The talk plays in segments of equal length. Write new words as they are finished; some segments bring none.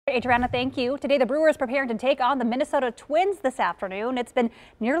Adriana, thank you. Today, the Brewers preparing to take on the Minnesota Twins this afternoon. It's been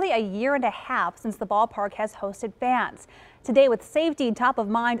nearly a year and a half since the ballpark has hosted fans. Today, with safety top of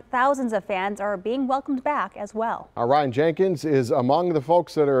mind, thousands of fans are being welcomed back as well. Our Ryan Jenkins is among the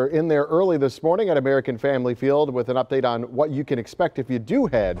folks that are in there early this morning at American Family Field with an update on what you can expect if you do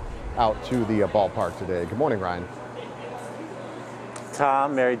head out to the ballpark today. Good morning, Ryan.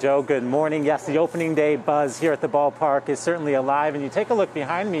 Tom, Mary Jo, good morning. Yes, the opening day buzz here at the ballpark is certainly alive. And you take a look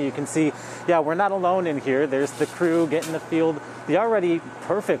behind me, you can see, yeah, we're not alone in here. There's the crew getting the field, the already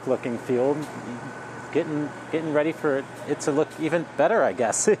perfect looking field, getting ready for it to look even better, I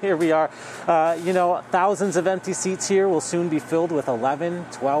guess. Here we are. You know, thousands of empty seats here will soon be filled with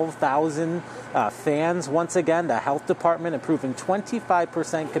 12,000 fans. Once again, the health department approving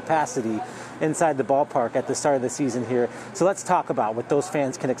 25% capacity inside the ballpark at the start of the season here. So let's talk about what those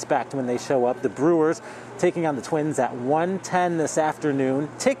fans can expect when they show up. The Brewers taking on the Twins at 1:10 this afternoon.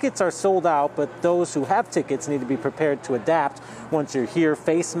 Tickets are sold out, but those who have tickets need to be prepared to adapt once you're here.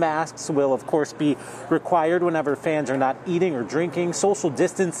 Face masks will, of course, be required whenever fans are not eating or drinking. Social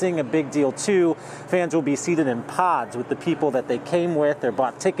distancing, a big deal too. Fans will be seated in pods with the people that they came with or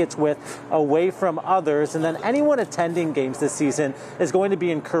bought tickets with, away from others. And then anyone attending games this season is going to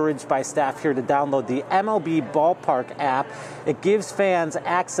be encouraged by staff here to download the MLB Ballpark app. It gives fans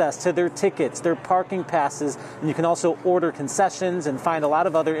access to their tickets, their parking passes, and you can also order concessions and find a lot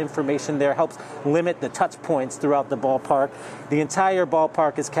of other information there. Helps limit the touch points throughout the ballpark. The entire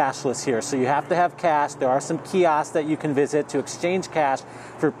ballpark is cashless here, so you have to have cash. There are some kiosks that you can visit to exchange cash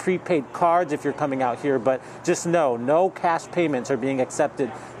for prepaid cards if you're coming out here, but just know, no cash payments are being accepted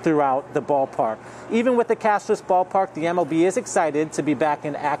throughout the ballpark. Even with the cashless ballpark, the MLB is excited to be back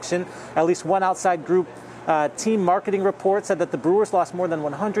in action. At least one outside group team marketing report said that the Brewers lost more than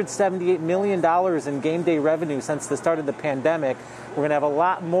 $178 million in game day revenue since the start of the pandemic. We're going to have a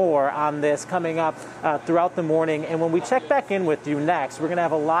lot more on this coming up throughout the morning. And when we check back in with you next, we're going to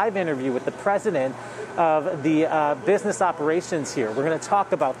have a live interview with the president of the business operations here. We're going to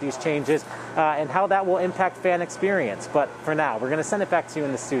talk about these changes and how that will impact fan experience. But for now, we're going to send it back to you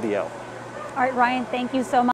in the studio. All right, Ryan, thank you so much.